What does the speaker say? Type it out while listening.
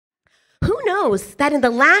Who knows that in the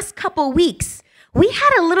last couple weeks, we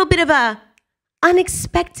had a little bit of a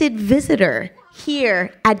unexpected visitor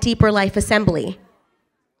here at Deeper Life Assembly.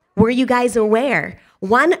 Were you guys aware?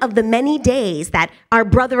 One of the many days that our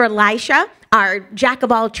brother Elisha, our jack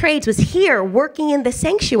of all trades, was here working in the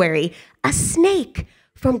sanctuary, a snake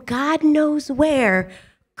from God knows where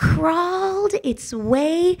crawled its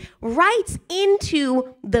way right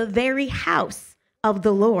into the very house of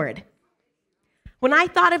the Lord. When I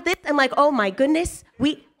thought of this, I'm like, oh my goodness,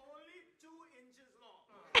 only 2 inches long.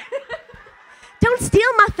 Don't steal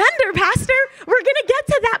my thunder, Pastor. We're going to get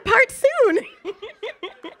to that part soon.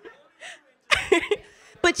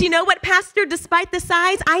 But you know what, Pastor, despite the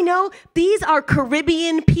size, I know these are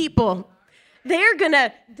Caribbean people. They're going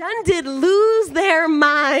to done lose their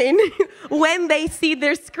mind when they see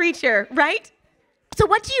this creature, right? So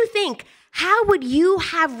what do you think? How would you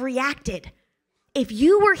have reacted if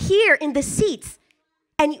you were here in the seats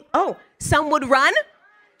and, some would run,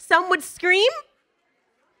 some would scream,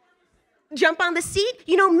 jump on the seat?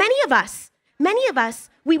 You know, many of us,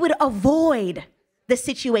 we would avoid the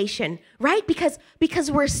situation, right? Because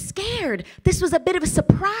we're scared. This was a bit of a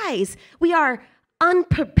surprise. We are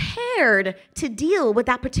unprepared to deal with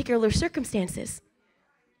that particular circumstances.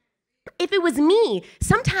 If it was me,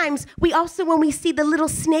 sometimes we also, when we see the little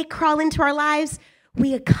snake crawl into our lives,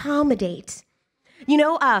 we accommodate. You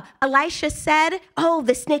know, Elisha said,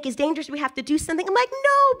 the snake is dangerous. We have to do something. I'm like,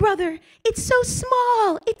 no, brother, it's so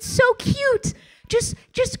small. It's so cute. Just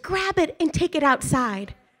grab it and take it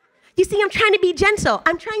outside. You see, I'm trying to be gentle.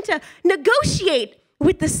 I'm trying to negotiate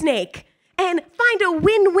with the snake and find a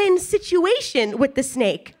win-win situation with the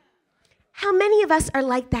snake. How many of us are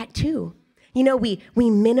like that too? You know, we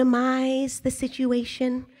minimize the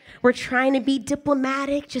situation. We're trying to be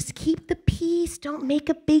diplomatic. Just keep the peace. Don't make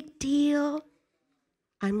a big deal.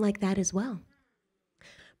 I'm like that as well.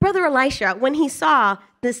 Brother Elisha, when he saw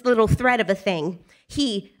this little thread of a thing,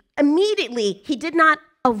 he did not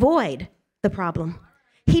avoid the problem.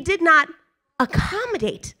 He did not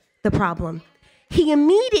accommodate the problem. He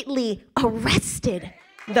immediately arrested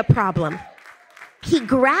the problem. He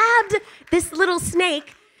grabbed this little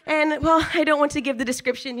snake and, I don't want to give the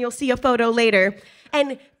description. You'll see a photo later.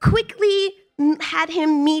 And quickly had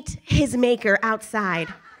him meet his maker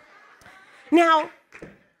outside. Now,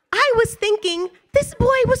 I was thinking, this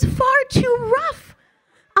boy was far too rough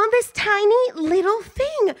on this tiny little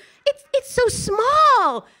thing. It's so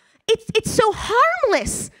small. It's so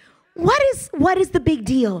harmless. What is the big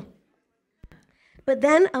deal? But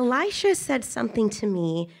then Elisha said something to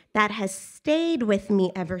me that has stayed with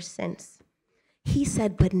me ever since. He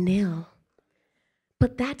said, but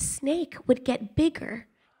that snake would get bigger,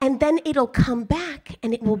 and then it'll come back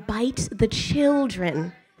and it will bite the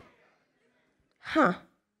children.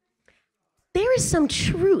 There is some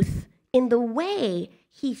truth in the way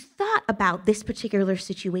he thought about this particular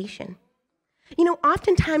situation. You know,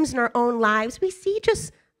 oftentimes in our own lives, we see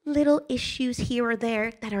just little issues here or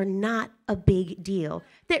there that are not a big deal.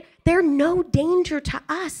 They're no danger to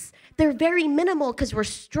us. They're very minimal because we're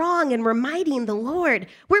strong and we're mighty in the Lord.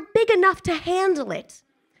 We're big enough to handle it.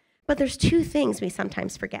 But there's 2 things we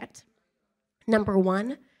sometimes forget. Number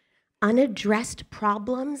 1, unaddressed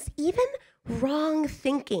problems, even wrong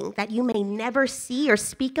thinking that you may never see or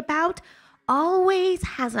speak about, always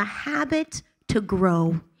has a habit to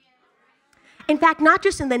grow. In fact, not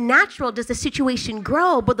just in the natural does the situation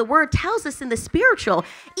grow, but the word tells us in the spiritual,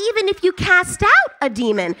 even if you cast out a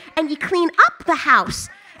demon and you clean up the house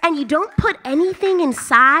and you don't put anything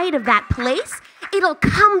inside of that place, it'll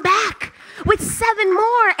come back with 7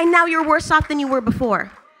 more, and now you're worse off than you were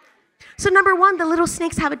before. So number 1, the little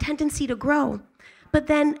snakes have a tendency to grow. But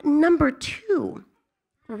then number 2,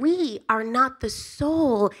 we are not the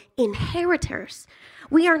sole inheritors.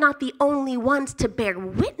 We are not the only ones to bear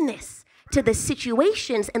witness to the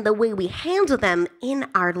situations and the way we handle them in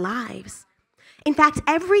our lives. In fact,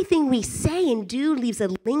 everything we say and do leaves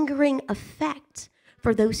a lingering effect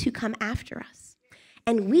for those who come after us.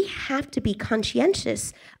 And we have to be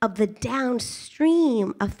conscientious of the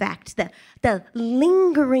downstream effect, the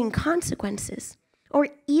lingering consequences, or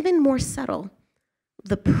even more subtle,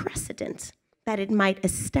 the precedent that it might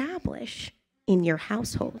establish in your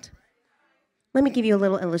household. Let me give you a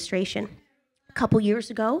little illustration. A couple years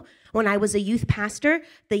ago, when I was a youth pastor,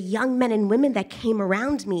 the young men and women that came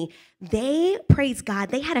around me, they, praise God,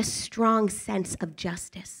 they had a strong sense of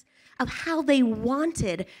justice, of how they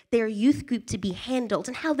wanted their youth group to be handled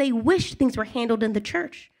and how they wished things were handled in the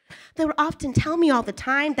church. They would often tell me all the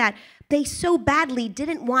time that they so badly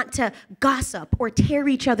didn't want to gossip or tear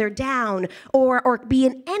each other down or be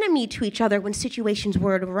an enemy to each other when situations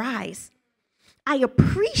were to arise. I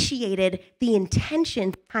appreciated the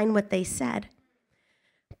intention behind what they said.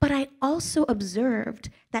 But I also observed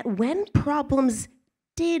that when problems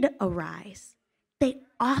did arise, they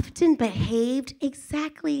often behaved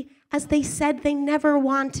exactly as they said they never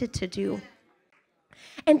wanted to do.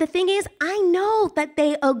 And the thing is, I know that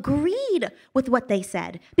they agreed with what they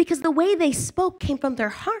said because the way they spoke came from their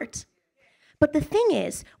heart. But the thing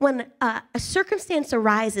is, when a circumstance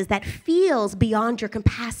arises that feels beyond your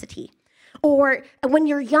capacity, or when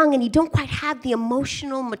you're young and you don't quite have the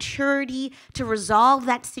emotional maturity to resolve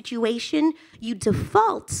that situation, you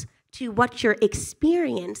default to what your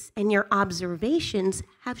experience and your observations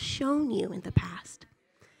have shown you in the past.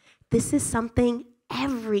 This is something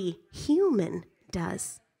every human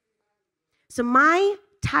does. So my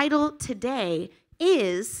title today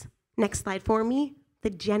is, next slide for me, the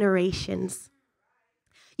generations.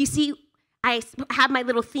 You see, I have my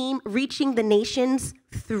little theme, reaching the nations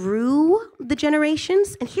through the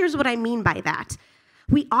generations. And here's what I mean by that.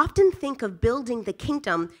 We often think of building the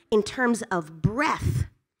kingdom in terms of breadth,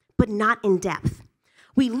 but not in depth.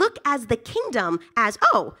 We look as the kingdom as,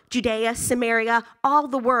 Judea, Samaria, all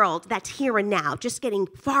the world that's here and now, just getting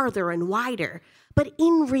farther and wider. But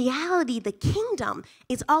in reality, the kingdom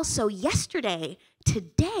is also yesterday,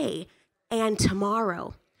 today, and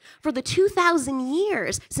tomorrow. For the 2,000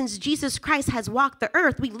 years since Jesus Christ has walked the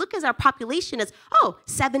earth, we look at our population as,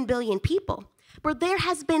 7 billion people. But there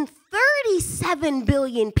has been 37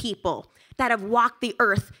 billion people that have walked the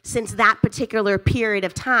earth since that particular period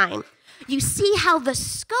of time. You see how the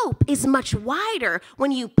scope is much wider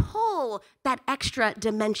when you pull that extra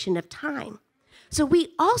dimension of time. So we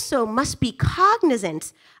also must be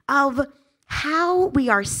cognizant of how we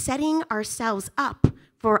are setting ourselves up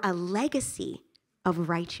for a legacy of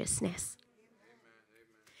righteousness.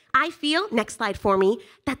 I feel, next slide for me,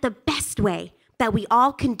 that the best way that we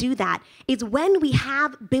all can do that is when we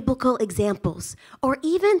have biblical examples or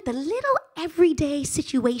even the little everyday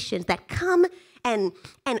situations that come and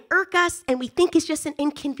irk us and we think it's just an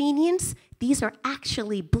inconvenience. These are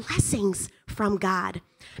actually blessings from God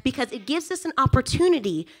because it gives us an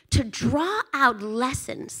opportunity to draw out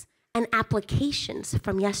lessons and applications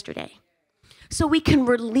from yesterday so we can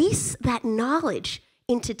release that knowledge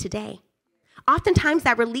into today. Oftentimes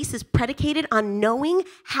that release is predicated on knowing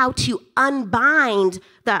how to unbind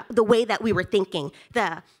the way that we were thinking,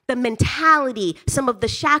 the mentality, some of the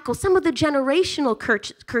shackles, some of the generational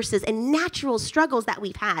curses and natural struggles that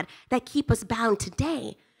we've had that keep us bound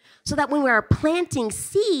today, so that when we're planting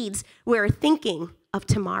seeds, we're thinking of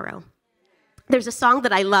tomorrow. There's a song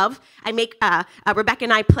that I love. I make Rebecca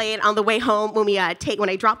and I play it on the way home when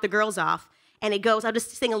I drop the girls off, and it goes. I'll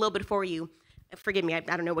just sing a little bit for you. Forgive me, I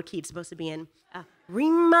don't know what key it's supposed to be in.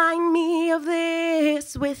 Remind me of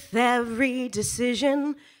this with every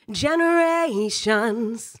decision.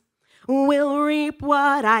 Generations will reap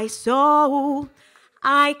what I sow.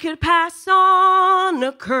 I could pass on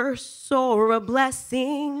a curse or a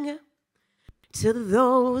blessing to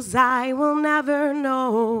those I will never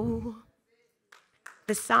know.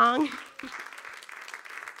 The song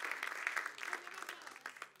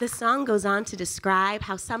goes on to describe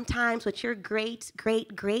how sometimes what your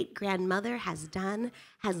great-great-great-grandmother has done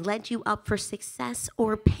has led you up for success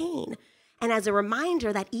or pain. And as a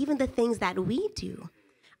reminder that even the things that we do,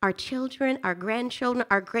 our children, our grandchildren,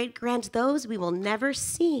 our great-grands, those we will never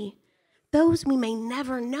see, those we may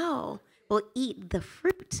never know, will eat the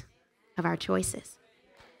fruit of our choices.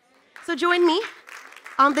 So join me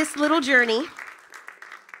on this little journey.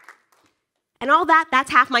 And all that's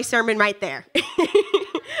half my sermon right there.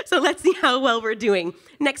 So let's see how well we're doing.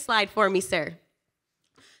 Next slide for me, sir.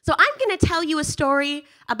 So I'm going to tell you a story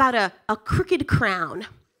about a crooked crown.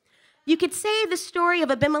 You could say the story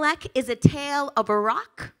of Abimelech is a tale of a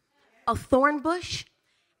rock, a thorn bush,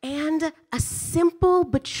 and a simple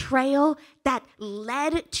betrayal that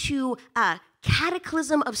led to a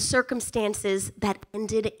cataclysm of circumstances that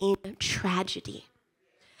ended in tragedy.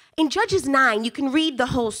 In Judges 9, you can read the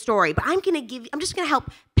whole story, but I'm just going to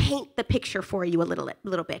help paint the picture for you a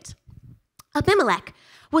little bit. Abimelech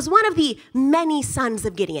was one of the many sons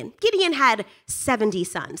of Gideon. Gideon had 70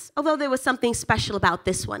 sons, although there was something special about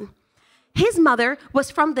this one. His mother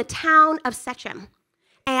was from the town of Shechem.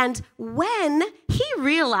 And when he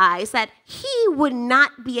realized that he would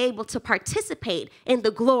not be able to participate in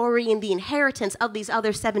the glory and the inheritance of these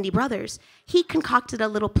other 70 brothers, he concocted a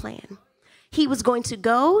little plan. He was going to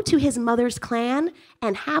go to his mother's clan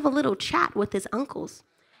and have a little chat with his uncles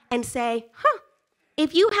and say,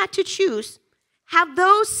 if you had to choose, have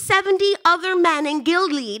those 70 other men in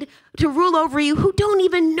Gilead to rule over you who don't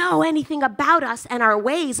even know anything about us and our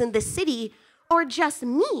ways in this city, or just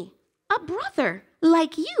me, a brother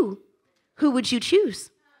like you. Who would you choose?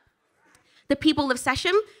 The people of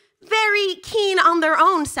Shechem, very keen on their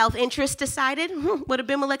own self-interest, decided, what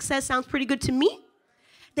Abimelech says sounds pretty good to me.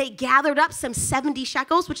 They gathered up some 70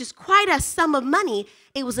 shekels, which is quite a sum of money.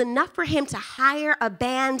 It was enough for him to hire a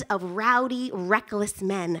band of rowdy, reckless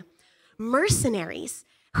men, mercenaries,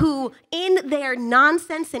 who in their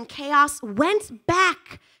nonsense and chaos went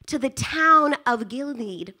back to the town of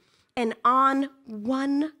Gilead and on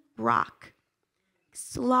one rock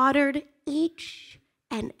slaughtered each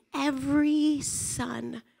and every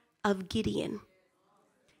son of Gideon.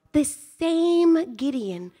 The same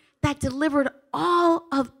Gideon that delivered all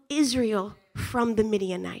of Israel from the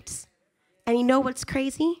Midianites. And you know what's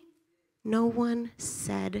crazy? No one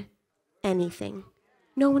said anything.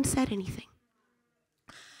 No one said anything.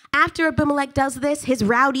 After Abimelech does this, his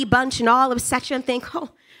rowdy bunch and all of Shechem think, oh,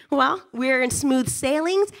 well, we're in smooth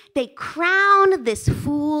sailings. They crown this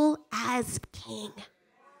fool as king.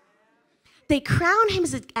 They crown him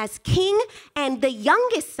as king, and the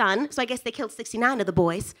youngest son, so I guess they killed 69 of the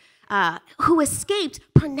boys, who escaped,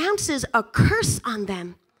 pronounces a curse on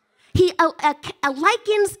them. He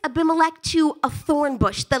likens Abimelech to a thorn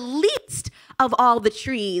bush, the least of all the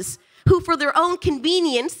trees, who for their own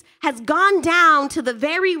convenience has gone down to the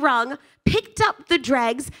very rung, picked up the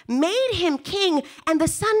dregs, made him king, and the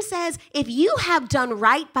son says, if you have done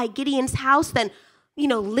right by Gideon's house, then,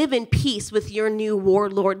 live in peace with your new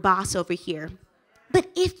warlord boss over here. But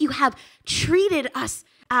if you have treated us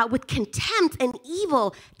with contempt and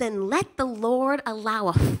evil, then let the Lord allow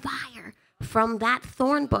a fire from that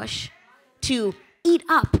thorn bush to eat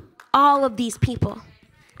up all of these people.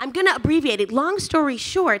 I'm going to abbreviate it. Long story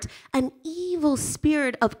short, an evil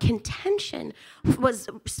spirit of contention was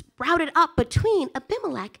sprouted up between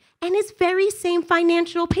Abimelech and his very same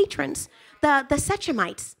financial patrons, the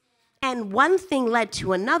Shechemites. And one thing led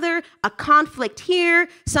to another, a conflict here,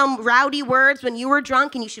 some rowdy words when you were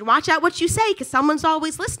drunk, and you should watch out what you say because someone's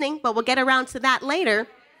always listening, but we'll get around to that later.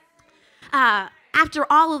 After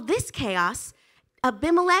all of this chaos,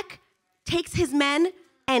 Abimelech takes his men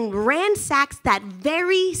and ransacks that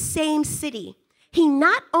very same city. He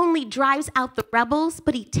not only drives out the rebels,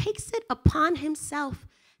 but he takes it upon himself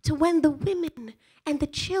to when the women and the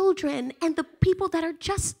children and the people that are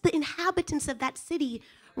just the inhabitants of that city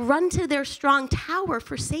run to their strong tower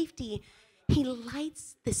for safety, he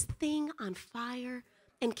lights this thing on fire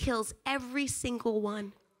and kills every single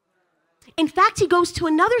one. In fact, he goes to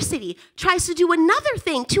another city, tries to do another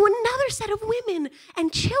thing to another set of women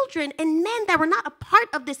and children and men that were not a part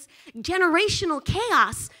of this generational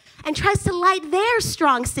chaos, and tries to light their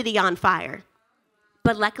strong city on fire.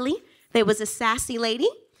 But luckily, there was a sassy lady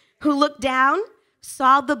who looked down,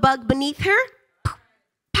 saw the bug beneath her,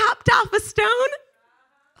 popped off a stone,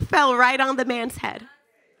 fell right on the man's head.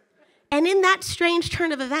 And in that strange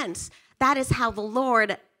turn of events, that is how the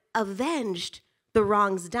Lord avenged the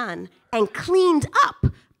wrongs done and cleaned up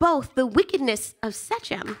both the wickedness of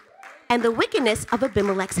Shechem and the wickedness of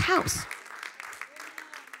Abimelech's house.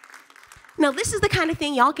 Now, this is the kind of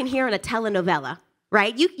thing y'all can hear in a telenovela,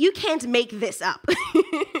 right? You can't make this up.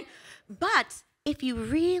 But if you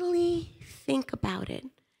really think about it,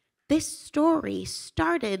 this story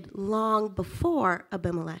started long before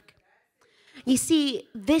Abimelech. You see,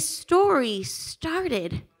 this story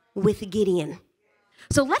started with Gideon.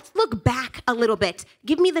 So let's look back a little bit.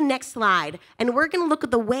 Give me the next slide. And we're going to look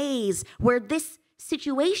at the ways where this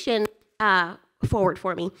situation, forward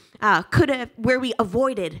for me, where we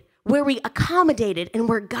avoided, where we accommodated, and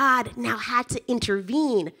where God now had to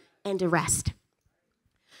intervene and arrest.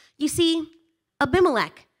 You see,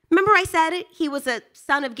 Abimelech, remember I said it? He was a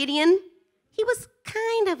son of Gideon? He was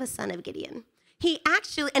kind of a son of Gideon.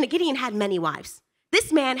 And Gideon had many wives.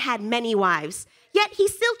 This man had many wives, yet he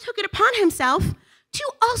still took it upon himself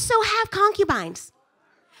to also have concubines.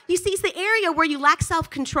 You see, it's the area where you lack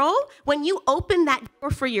self-control. When you open that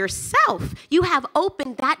door for yourself, you have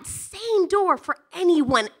opened that same door for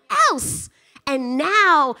anyone else. And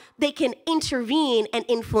now they can intervene and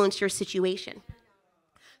influence your situation.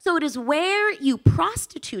 So it is where you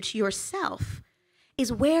prostitute yourself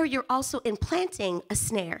is where you're also implanting a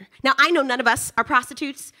snare. Now, I know none of us are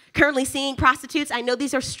prostitutes, currently seeing prostitutes. I know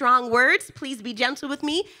these are strong words. Please be gentle with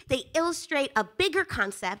me. They illustrate a bigger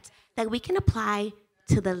concept that we can apply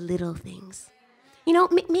to the little things.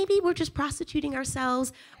 Maybe we're just prostituting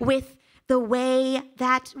ourselves with the way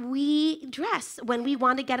that we dress when we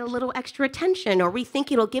want to get a little extra attention, or we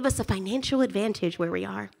think it'll give us a financial advantage where we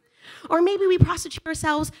are. Or maybe we prostitute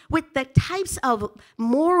ourselves with the types of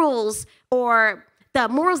morals or the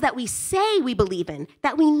morals that we say we believe in,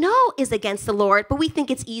 that we know is against the Lord, but we think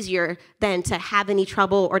it's easier than to have any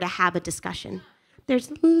trouble or to have a discussion.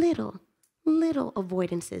 There's little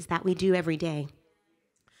avoidances that we do every day.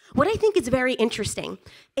 What I think is very interesting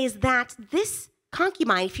is that this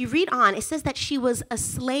concubine, if you read on, it says that she was a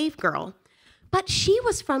slave girl, but she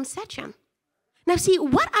was from Shechem. Now, see,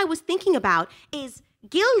 what I was thinking about is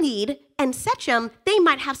Gilead and Shechem, they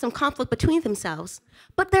might have some conflict between themselves,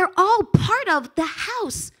 but they're all part of the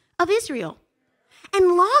house of Israel. And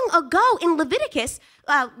long ago in Leviticus,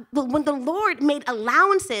 when the Lord made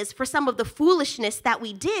allowances for some of the foolishness that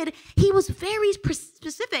we did, he was very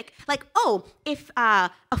specific. Like, oh, if a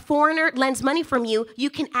foreigner lends money from you, you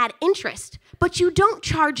can add interest, but you don't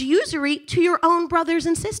charge usury to your own brothers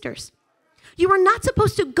and sisters. You are not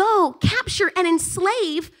supposed to go capture and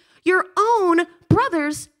enslave your own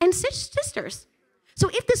brothers and sisters. So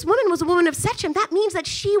if this woman was a woman of Shechem, that means that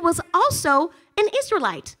she was also an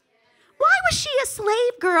Israelite. Why was she a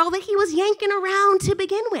slave girl that he was yanking around to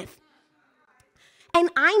begin with?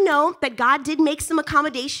 And I know that God did make some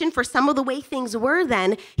accommodation for some of the way things were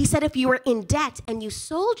then. He said if you were in debt and you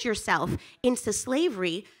sold yourself into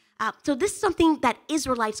slavery, so this is something that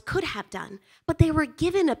Israelites could have done, but they were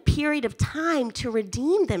given a period of time to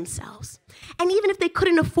redeem themselves. And even if they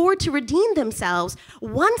couldn't afford to redeem themselves,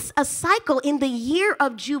 once a cycle in the year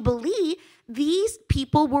of Jubilee, these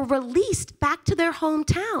people were released back to their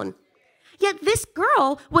hometown. Yet this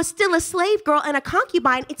girl was still a slave girl and a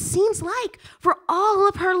concubine, it seems like, for all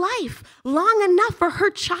of her life, long enough for her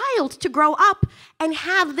child to grow up and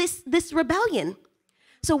have this rebellion.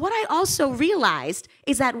 So what I also realized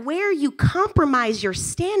is that where you compromise your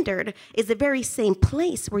standard is the very same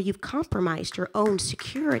place where you've compromised your own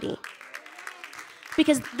security.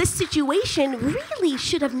 Because this situation really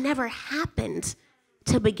should have never happened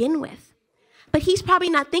to begin with. But he's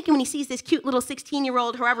probably not thinking when he sees this cute little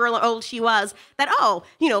 16-year-old, however old she was, that,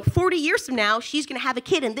 40 years from now, she's going to have a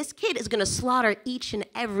kid, and this kid is going to slaughter each and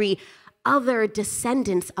every other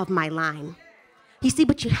descendants of my line. You see,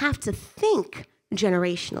 but you have to think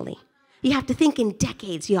generationally. You have to think in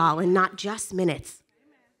decades, y'all, and not just minutes.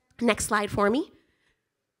 Next slide for me.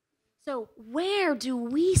 So where do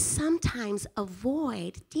we sometimes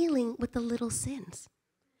avoid dealing with the little sins?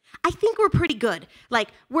 I think we're pretty good. Like,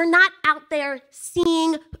 we're not out there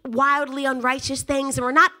seeing wildly unrighteous things, and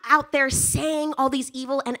we're not out there saying all these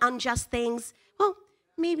evil and unjust things. Well,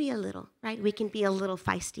 maybe a little, right? We can be a little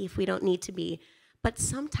feisty if we don't need to be. But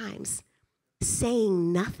sometimes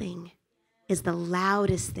saying nothing is the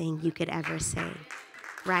loudest thing you could ever say,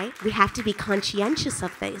 right? We have to be conscientious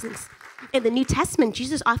of things. In the New Testament,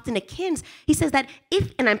 Jesus often akins, he says that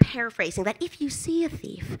if, and I'm paraphrasing, that if you see a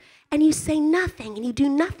thief and you say nothing and you do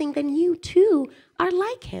nothing, then you too are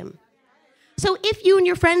like him. So if you and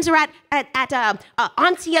your friends are at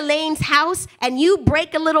Auntie Elaine's house and you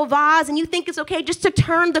break a little vase and you think it's okay just to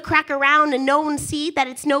turn the crack around and no one see that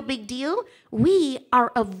it's no big deal, we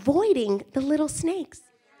are avoiding the little snakes.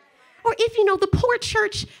 Or if, the poor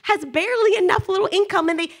church has barely enough little income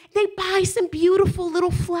and they buy some beautiful little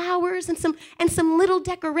flowers and some little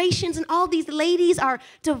decorations, and all these ladies are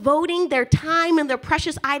devoting their time and their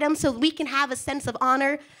precious items so we can have a sense of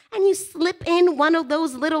honor, and you slip in one of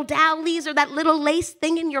those little dowlies or that little lace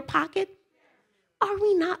thing in your pocket, are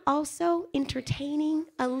we not also entertaining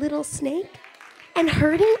a little snake and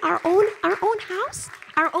hurting our own house,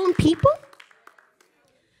 our own people?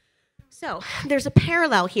 So there's a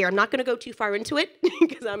parallel here. I'm not going to go too far into it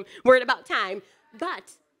because I'm worried about time.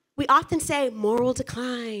 But we often say moral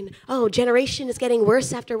decline. Oh, generation is getting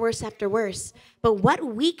worse after worse after worse. But what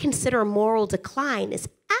we consider moral decline is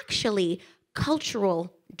actually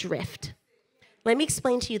cultural drift. Let me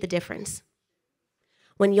explain to you the difference.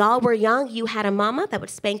 When y'all were young, you had a mama that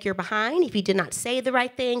would spank your behind if you did not say the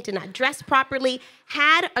right thing, did not dress properly,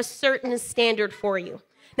 had a certain standard for you.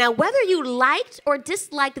 Now, whether you liked or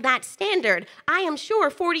disliked that standard, I am sure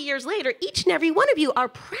 40 years later, each and every one of you are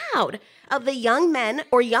proud of the young men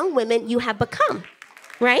or young women you have become,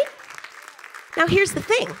 right? Now, here's the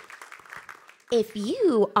thing. If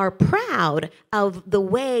you are proud of the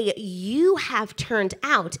way you have turned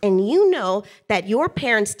out and you know that your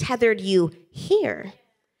parents tethered you here,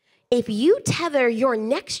 if you tether your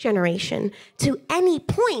next generation to any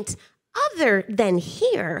point other than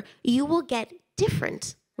here, you will get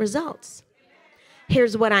different results.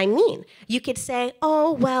 Here's what I mean. You could say,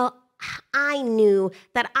 oh, well, I knew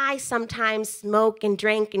that I sometimes smoke and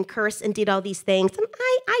drank and curse and did all these things, and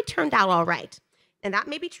I turned out all right. And that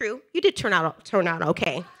may be true. You did turn out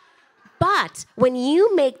okay. But when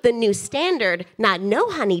you make the new standard, not no,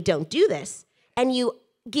 honey, don't do this, and you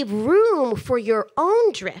give room for your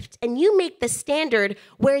own drift and you make the standard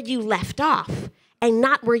where you left off and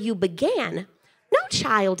not where you began, no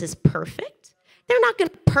child is perfect. They're not going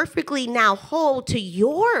to perfectly now hold to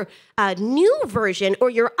your new version or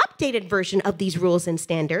your updated version of these rules and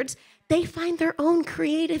standards. They find their own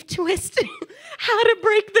creative twist how to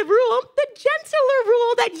break the rule, the gentler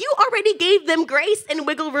rule that you already gave them grace and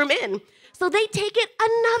wiggle room in. So they take it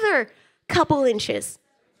another couple inches.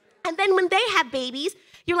 And then when they have babies,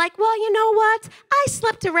 you're like, well, you know what? I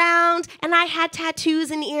slept around and I had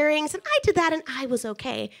tattoos and earrings and I did that and I was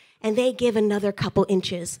okay. And they give another couple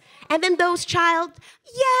inches. And then those child,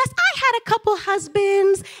 yes, I had a couple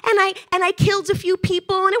husbands and I killed a few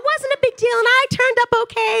people and it wasn't a big deal and I turned up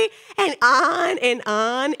okay. And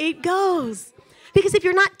on it goes. Because if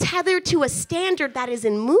you're not tethered to a standard that is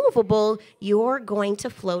immovable, you're going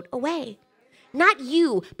to float away. Not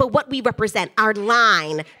you, but what we represent, our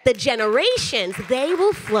line, the generations, they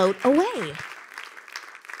will float away.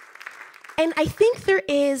 And I think there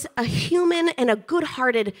is a human and a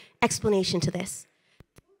good-hearted explanation to this.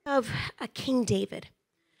 Of King David.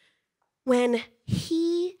 When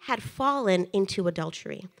he had fallen into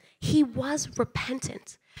adultery, he was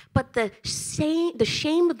repentant. But the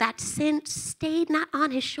shame of that sin stayed not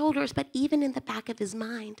on his shoulders, but even in the back of his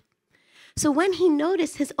mind. So when he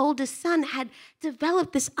noticed his oldest son had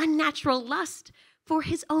developed this unnatural lust for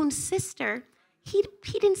his own sister, he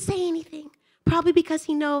didn't say anything. Probably because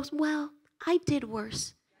he knows, well, I did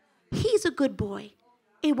worse. He's a good boy.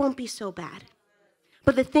 It won't be so bad.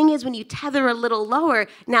 But the thing is, when you tether a little lower,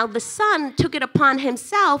 now the son took it upon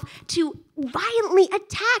himself to violently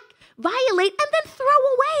attack, violate, and then throw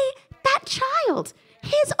away that child,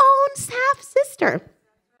 his own half-sister.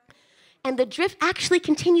 And the drift actually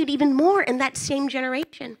continued even more in that same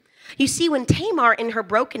generation. You see, when Tamar, in her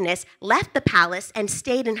brokenness, left the palace and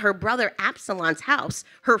stayed in her brother Absalom's house,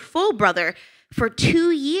 her full brother, for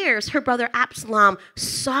 2 years, her brother Absalom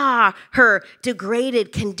saw her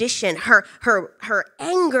degraded condition, her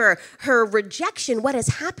anger, her rejection, what has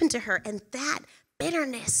happened to her, and that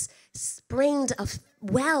bitterness springed a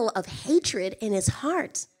well of hatred in his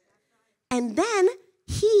heart. And then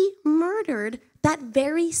he murdered that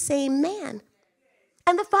very same man.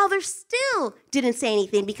 And the father still didn't say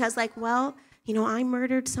anything because, like, well, you know, I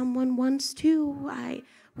murdered someone once too.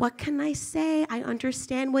 What can I say? I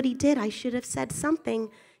understand what he did. I should have said something.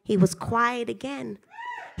 He was quiet again.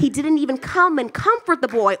 He didn't even come and comfort the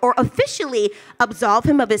boy or officially absolve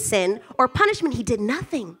him of his sin or punishment. He did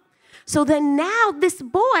nothing. So then now this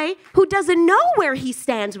boy, who doesn't know where he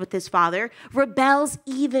stands with his father, rebels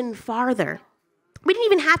even farther. We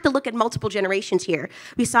didn't even have to look at multiple generations here.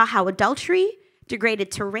 We saw how adultery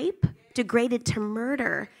degraded to rape, degraded to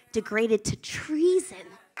murder, degraded to treason.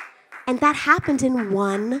 And that happened in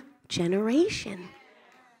one generation.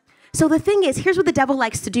 So the thing is, here's what the devil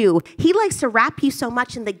likes to do. He likes to wrap you so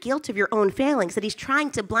much in the guilt of your own failings that he's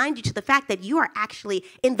trying to blind you to the fact that you are actually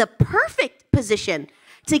in the perfect position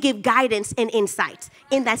to give guidance and insight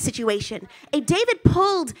in that situation. David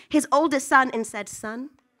pulled his oldest son and said, son,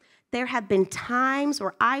 there have been times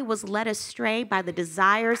where I was led astray by the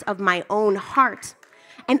desires of my own heart.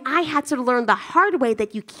 And I had to learn the hard way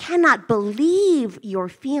that you cannot believe your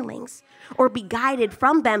feelings or be guided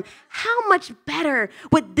from them. How much better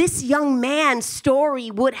would this young man's story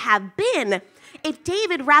would have been if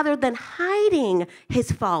David, rather than hiding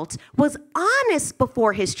his fault, was honest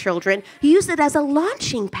before his children, used it as a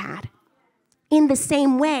launching pad. In the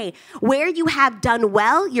same way, where you have done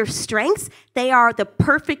well, your strengths, they are the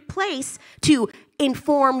perfect place to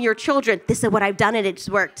inform your children. This is what I've done and it's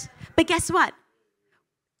worked. But guess what?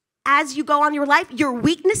 As you go on your life, your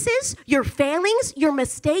weaknesses, your failings, your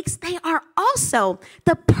mistakes, they are also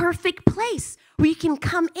the perfect place where you can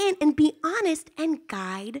come in and be honest and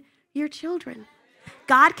guide your children.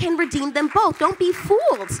 God can redeem them both. Don't be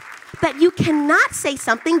fooled that you cannot say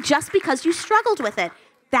something just because you struggled with it.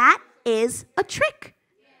 That is a trick.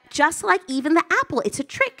 Just like even the apple, it's a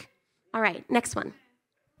trick. All right, next one.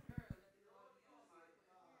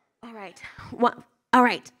 All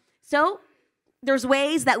right. So there's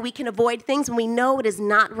ways that we can avoid things when we know it is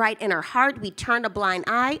not right in our heart. We turn a blind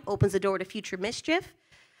eye, opens the door to future mischief.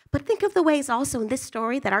 But think of the ways also in this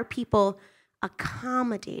story that our people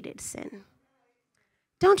accommodated sin.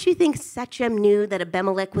 Don't you think Shechem knew that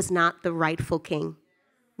Abimelech was not the rightful king,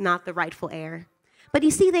 not the rightful heir? But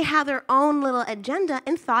you see, they have their own little agenda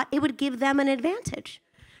and thought it would give them an advantage.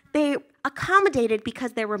 They accommodated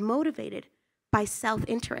because they were motivated by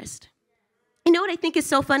self-interest. You know what I think is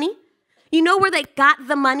so funny? You know where they got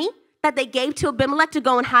the money that they gave to Abimelech to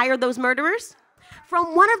go and hire those murderers?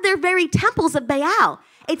 from one of their very temples of Baal.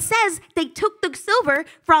 It says they took the silver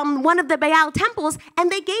from one of the Baal temples and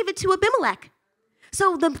they gave it to Abimelech.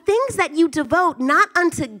 So the things that you devote not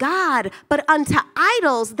unto God, but unto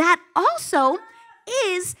idols, that also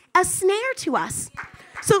is a snare to us.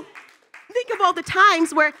 So think of all the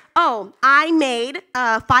times where, I made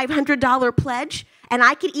a $500 pledge and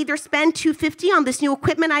I could either spend $250 on this new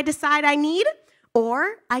equipment I decide I need,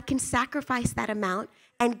 or I can sacrifice that amount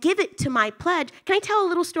and give it to my pledge. Can I tell a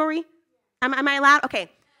little story? Am I allowed? Okay.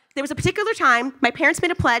 There was a particular time my parents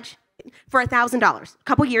made a pledge for $1,000 a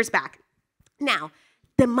couple years back. Now,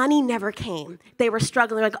 the money never came. They were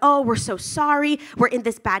struggling like, we're so sorry. We're in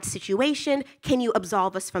this bad situation. Can you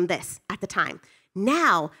absolve us from this at the time?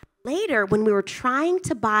 Now, later, when we were trying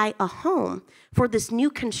to buy a home for this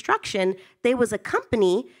new construction, there was a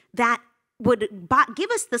company that would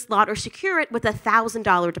give us this lot or secure it with a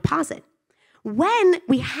 $1,000 deposit. When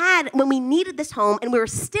we needed this home and we were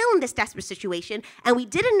still in this desperate situation and we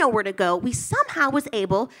didn't know where to go, we somehow was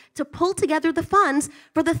able to pull together the funds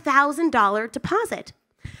for the $1,000 deposit.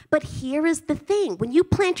 But here is the thing. When you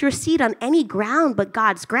plant your seed on any ground but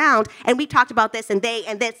God's ground, and we talked about this and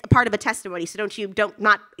that's a part of a testimony, so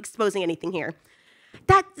not exposing anything here.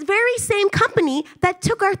 That very same company that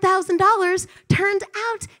took our $1,000 turned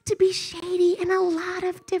out to be shady in a lot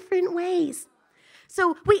of different ways.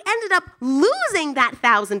 So we ended up losing that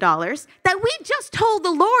 $1,000 that we just told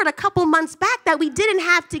the Lord a couple months back that we didn't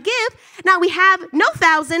have to give. Now we have no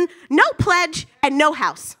 1,000, no pledge, and no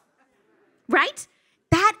house, right?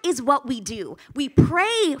 That is what we do. We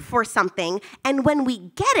pray for something, and when we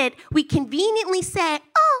get it, we conveniently say,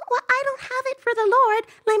 I don't have it for the Lord.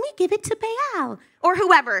 Let me give it to Baal. Or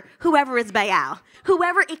whoever is Baal.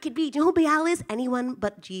 Whoever it could be. Do you know who Baal is? Anyone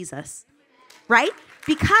but Jesus, right?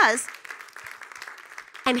 Because...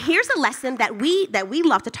 And here's a lesson that we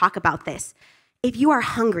love to talk about this. If you are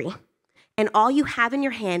hungry and all you have in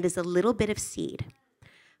your hand is a little bit of seed,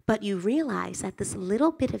 but you realize that this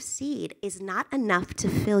little bit of seed is not enough to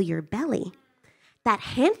fill your belly, that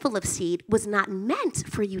handful of seed was not meant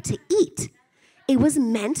for you to eat. It was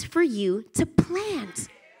meant for you to plant.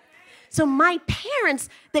 So my parents,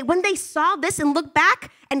 when they saw this and looked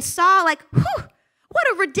back and saw like, what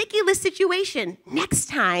a ridiculous situation. Next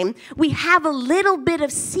time we have a little bit of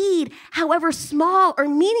seed, however small or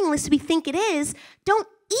meaningless we think it is, don't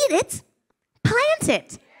eat it, plant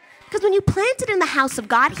it. Because when you plant it in the house of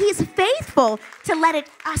God, he is faithful to let it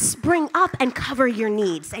spring up and cover your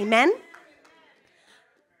needs. Amen?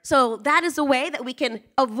 So that is a way that we can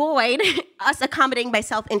avoid us accommodating by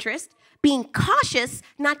self-interest, being cautious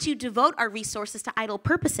not to devote our resources to idle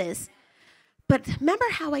purposes. But remember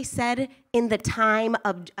how I said in the time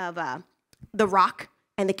of the rock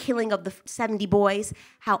and the killing of the 70 boys,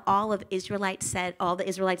 how all the Israelites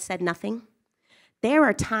said nothing? There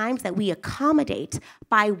are times that we accommodate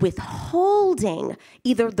by withholding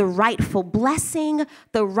either the rightful blessing,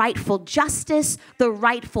 the rightful justice, the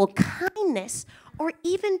rightful kindness, or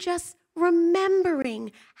even just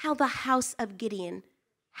remembering how the house of Gideon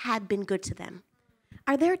had been good to them.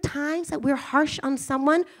 Are there times that we're harsh on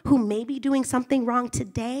someone who may be doing something wrong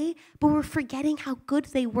today, but we're forgetting how good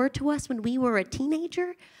they were to us when we were a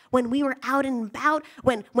teenager, when we were out and about,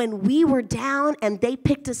 when we were down and they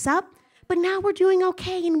picked us up? But now we're doing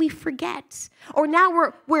okay and we forget. Or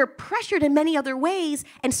now we're pressured in many other ways,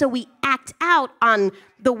 and so we act out on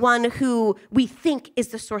the one who we think is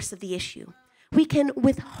the source of the issue. We can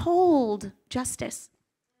withhold justice.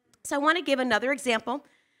 So I want to give another example.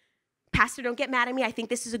 Pastor, don't get mad at me. I think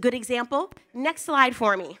this is a good example. Next slide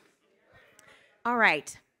for me. All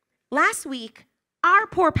right. Last week, our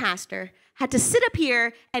poor pastor had to sit up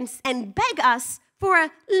here and beg us for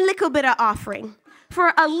a little bit of offering,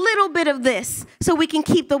 for a little bit of this, so we can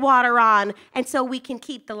keep the water on and so we can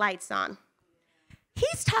keep the lights on.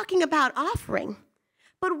 He's talking about offering.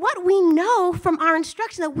 But what we know from our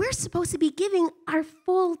instruction that we're supposed to be giving our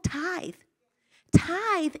full tithe.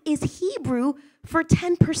 Tithe is Hebrew for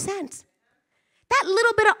 10%. That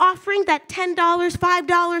little bit of offering, that $10, $5,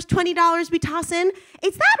 $20 we toss in,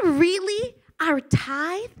 is that really our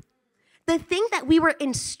tithe? The thing that we were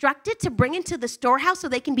instructed to bring into the storehouse so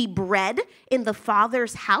they can be bread in the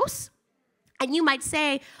Father's house? And you might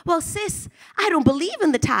say, well, sis, I don't believe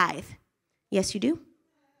in the tithe. Yes, you do.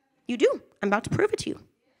 You do. I'm about to prove it to you.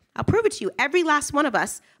 I'll prove it to you. Every last one of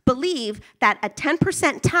us believe that a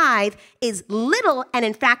 10% tithe is little, and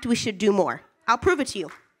in fact, we should do more. I'll prove it to you.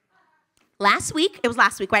 It was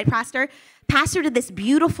last week, right, Pastor? Pastor did this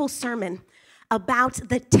beautiful sermon about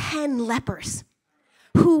the 10 lepers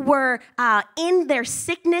who were in their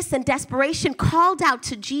sickness and desperation called out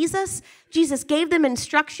to Jesus. Jesus gave them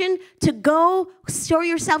instruction to go show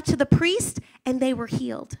yourself to the priest, and they were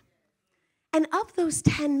healed. And of those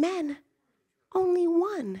 10 men, only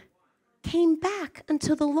one came back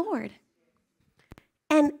unto the Lord.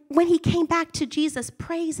 And when he came back to Jesus,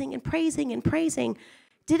 praising and praising and praising,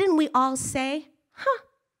 didn't we all say,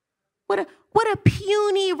 what a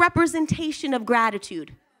puny representation of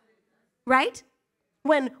gratitude, right?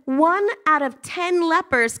 When 1 out of 10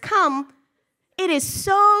 lepers come, it is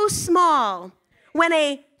so small. When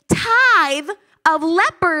a tithe of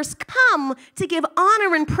lepers come to give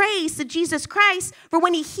honor and praise to Jesus Christ for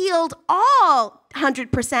when he healed all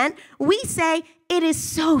 100%, we say it is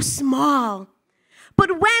so small.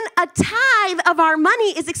 But when a tithe of our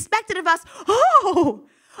money is expected of us,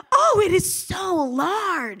 it is so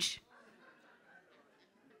large.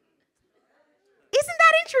 Isn't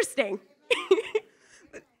that interesting?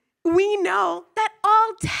 We know that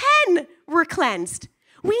all 10 were cleansed.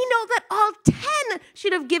 We know that all 10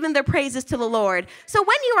 should have given their praises to the Lord. So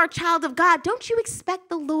when you are a child of God, don't you expect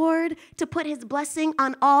the Lord to put his blessing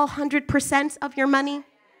on all 100% of your money?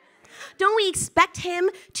 Don't we expect him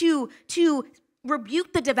to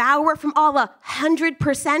rebuke the devourer from all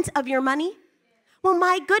 100% of your money? Well,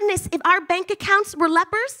 my goodness, if our bank accounts were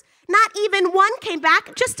lepers, not even one came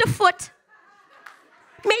back, just a foot,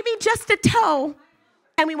 maybe just a toe,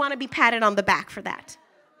 and we want to be patted on the back for that.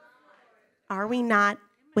 Are we not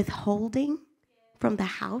withholding from the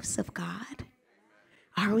house of God?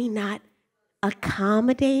 Are we not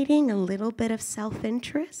accommodating a little bit of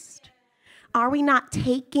self-interest? Are we not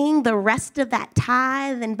taking the rest of that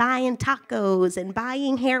tithe and buying tacos and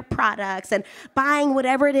buying hair products and buying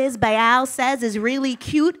whatever it is Baal says is really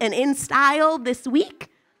cute and in style this week?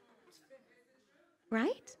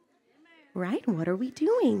 Right? Right? What are we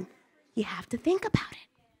doing? You have to think about it.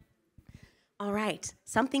 All right.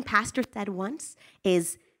 Something Pastor said once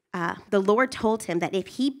is the Lord told him that if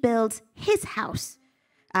he builds his house,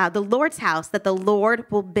 the Lord's house, that the Lord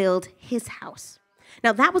will build his house.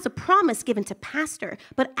 Now, that was a promise given to Pastor,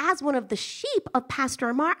 but as one of the sheep of Pastor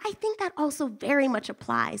Amar, I think that also very much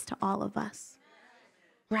applies to all of us,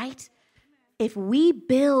 right? If we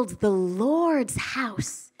build the Lord's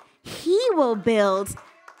house, he will build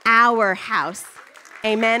our house.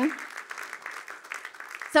 Amen?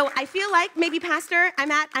 So I feel like maybe, Pastor, I'm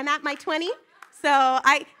at my 20. So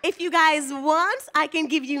if you guys want, I can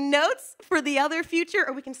give you notes for the other future,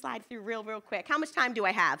 or we can slide through real quick. How much time do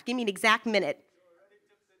I have? Give me an exact minute.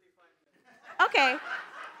 Okay.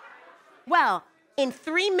 Well, in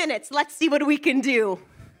 3 minutes, let's see what we can do.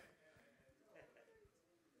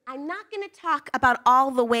 I'm not going to talk about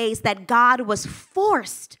all the ways that God was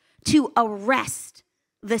forced to arrest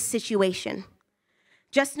the situation.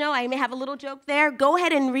 Just know, I may have a little joke there. Go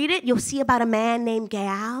ahead and read it. You'll see about a man named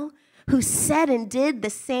Gaal who said and did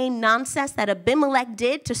the same nonsense that Abimelech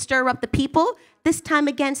did to stir up the people, this time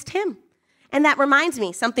against him. And that reminds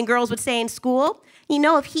me, something girls would say in school, you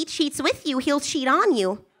know, if he cheats with you, he'll cheat on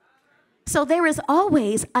you. So there is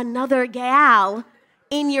always another Gaal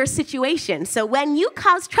in your situation. So when you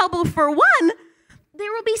cause trouble for one,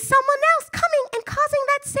 there will be someone else coming and causing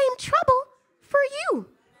that same trouble for you.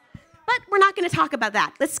 But we're not going to talk about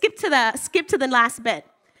that. Let's skip to the last bit.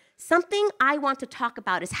 Something I want to talk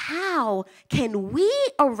about is how can we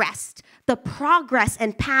arrest the progress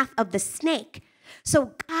and path of the snake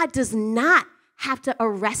so God does not have to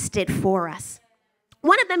arrest it for us.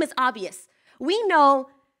 One of them is obvious. We know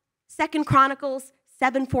 2 Chronicles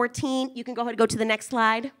 7:14, you can go ahead and go to the next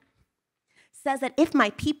slide, says that if my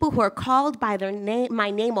people who are called by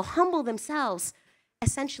my name will humble themselves,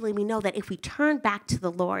 essentially we know that if we turn back to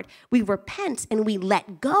the Lord, we repent and we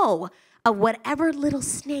let go of whatever little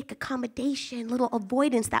snake accommodation, little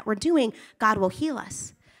avoidance that we're doing, God will heal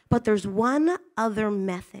us. But there's one other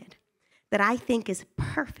method that I think is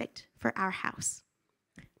perfect for our house.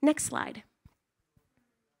 Next slide.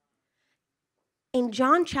 In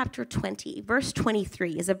John chapter 20, verse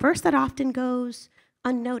 23 is a verse that often goes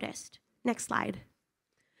unnoticed. Next slide.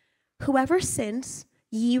 Whoever sins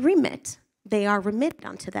ye remit, they are remitted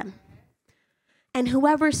unto them. And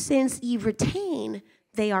whoever sins ye retain,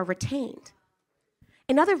 they are retained.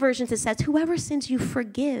 In other versions, it says, whoever sins you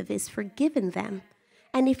forgive is forgiven them.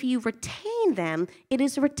 And if you retain them, it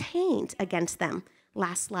is retained against them.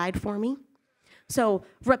 Last slide for me. So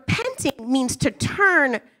repenting means to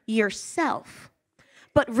turn yourself.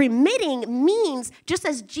 But remitting means, just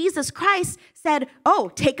as Jesus Christ said,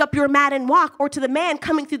 oh, take up your mat and walk, or to the man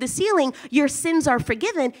coming through the ceiling, your sins are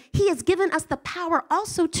forgiven. He has given us the power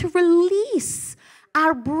also to release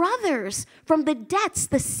our brothers from the debts,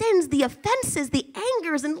 the sins, the offenses, the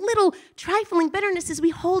angers, and little trifling bitternesses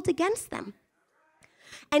we hold against them.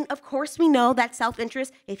 And of course, we know that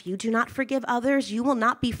self-interest, if you do not forgive others, you will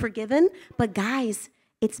not be forgiven. But guys,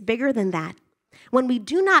 it's bigger than that. When we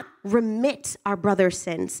do not remit our brother's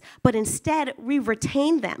sins, but instead we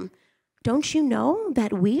retain them, don't you know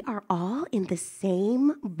that we are all in the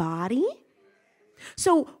same body?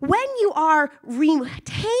 So when you are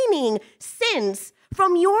retaining sins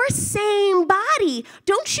from your same body,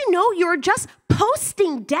 don't you know you're just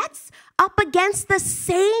posting debts up against the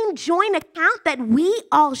same joint account that we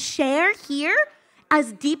all share here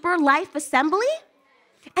as Deeper Life Assembly?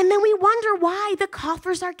 And then we wonder why the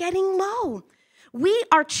coffers are getting low. We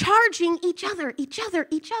are charging each other, and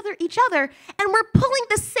we're pulling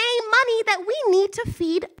the same money that we need to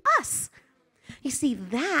feed us. You see,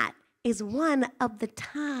 that is one of the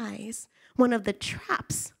ties, one of the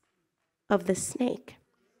traps of the snake.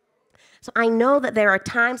 So I know that there are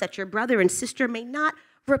times that your brother and sister may not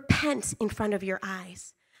repent in front of your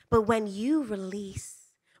eyes, but when you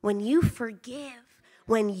release, when you forgive,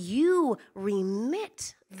 when you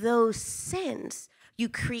remit those sins, you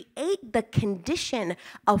create the condition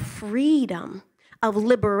of freedom, of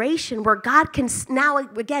liberation, where God can now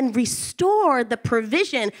again restore the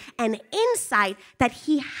provision and insight that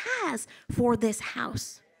he has for this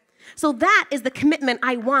house. So that is the commitment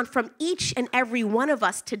I want from each and every one of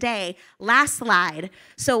us today. Last slide.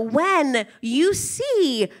 So when you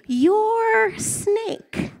see your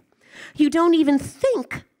snake, you don't even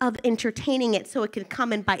think of entertaining it so it can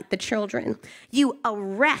come and bite the children. You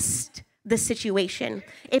arrest the situation.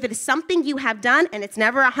 If it is something you have done, and it's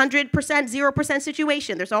never 100%, 0%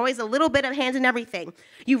 situation, there's always a little bit of hands in everything.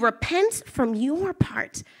 You repent from your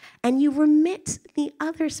part and you remit the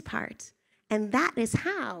other's part. And that is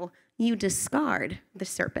how you discard the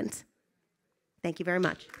serpent. Thank you very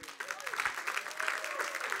much.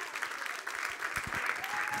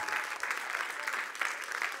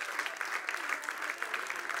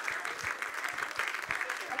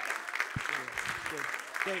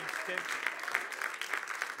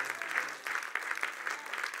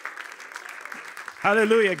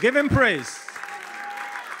 Hallelujah. Give him praise.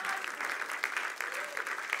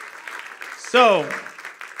 So,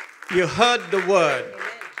 you heard the word.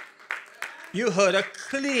 You heard a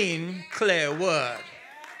clean, clear word.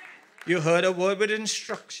 You heard a word with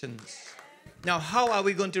instructions. Now, how are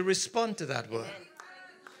we going to respond to that word?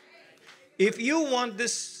 If you want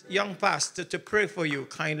this young pastor to pray for you,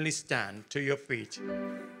 kindly stand to your feet.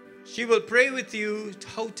 She will pray with you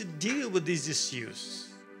how to deal with these issues.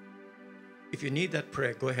 If you need that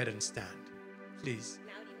prayer, go ahead and stand, please.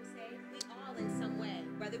 Now you can say, we all in some way,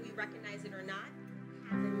 whether we recognize it or not,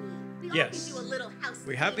 have a need. We all Yes. can do a little house.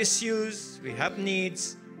 We have issues, we have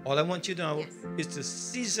needs. All I want you to know is to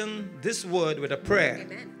season this word with a prayer.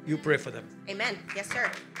 Amen. You pray for them. Amen. Yes,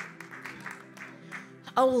 sir.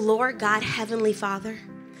 Oh, Lord God, Heavenly Father,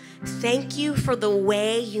 thank you for the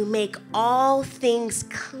way you make all things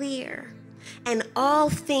clear and all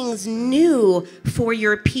things new for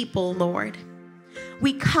your people, Lord.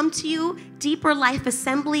 We come to you, Deeper Life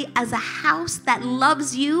Assembly, as a house that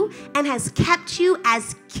loves you and has kept you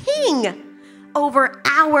as king over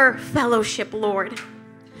our fellowship, Lord.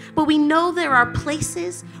 But we know there are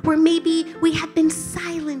places where maybe we have been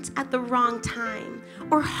silent at the wrong time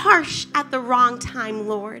or harsh at the wrong time,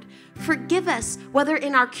 Lord. Forgive us, whether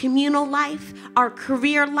in our communal life, our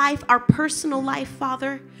career life, our personal life,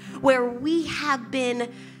 Father, where we have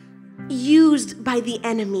been used by the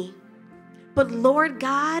enemy. But Lord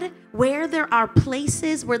God, where there are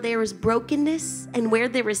places where there is brokenness and where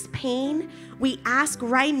there is pain, we ask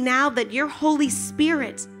right now that your Holy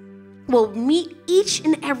Spirit will meet each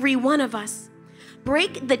and every one of us.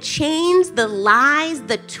 Break the chains, the lies,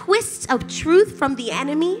 the twists of truth from the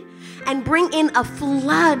enemy, and bring in a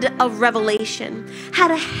flood of revelation, how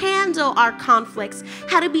to handle our conflicts,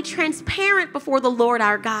 how to be transparent before the Lord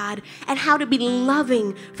our God, and how to be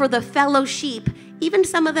loving for the fellow sheep, even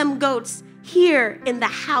some of them goats, here in the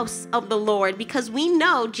house of the Lord, because we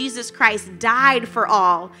know Jesus Christ died for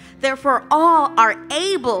all. Therefore, all are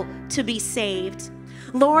able to be saved.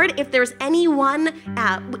 Lord, if there's anyone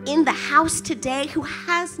in the house today who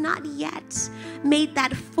has not yet made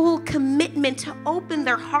that full commitment to open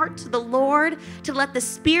their heart to the Lord, to let the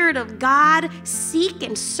Spirit of God seek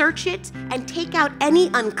and search it and take out any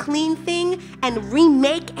unclean thing and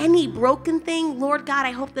remake any broken thing, Lord God,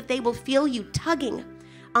 I hope that they will feel you tugging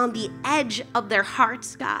on the edge of their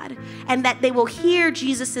hearts, God, and that they will hear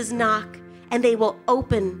Jesus's knock and they will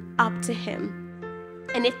open up to him.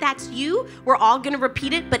 And if that's you, we're all going to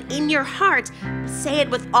repeat it, but in your heart, say it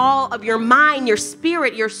with all of your mind, your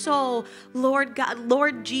spirit, your soul. Lord God,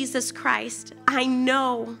 Lord Jesus Christ, I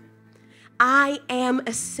know I am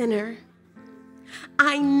a sinner.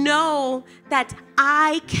 I know that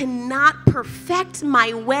I cannot perfect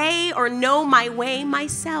my way or know my way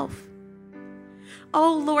myself.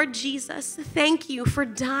 Oh, Lord Jesus, thank you for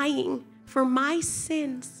dying for my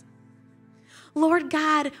sins. Lord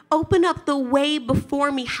God, open up the way before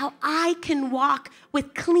me, how I can walk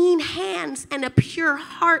with clean hands and a pure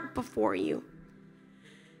heart before you.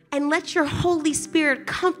 And let your Holy Spirit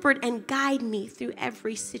comfort and guide me through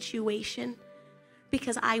every situation,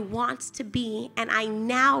 because I want to be, and I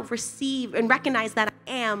now receive and recognize that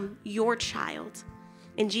I am your child.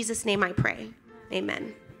 In Jesus' name I pray.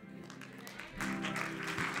 Amen.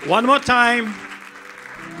 One more time.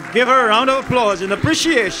 Give her a round of applause and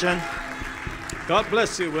appreciation. God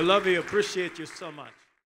bless you. We love you. Appreciate you so much.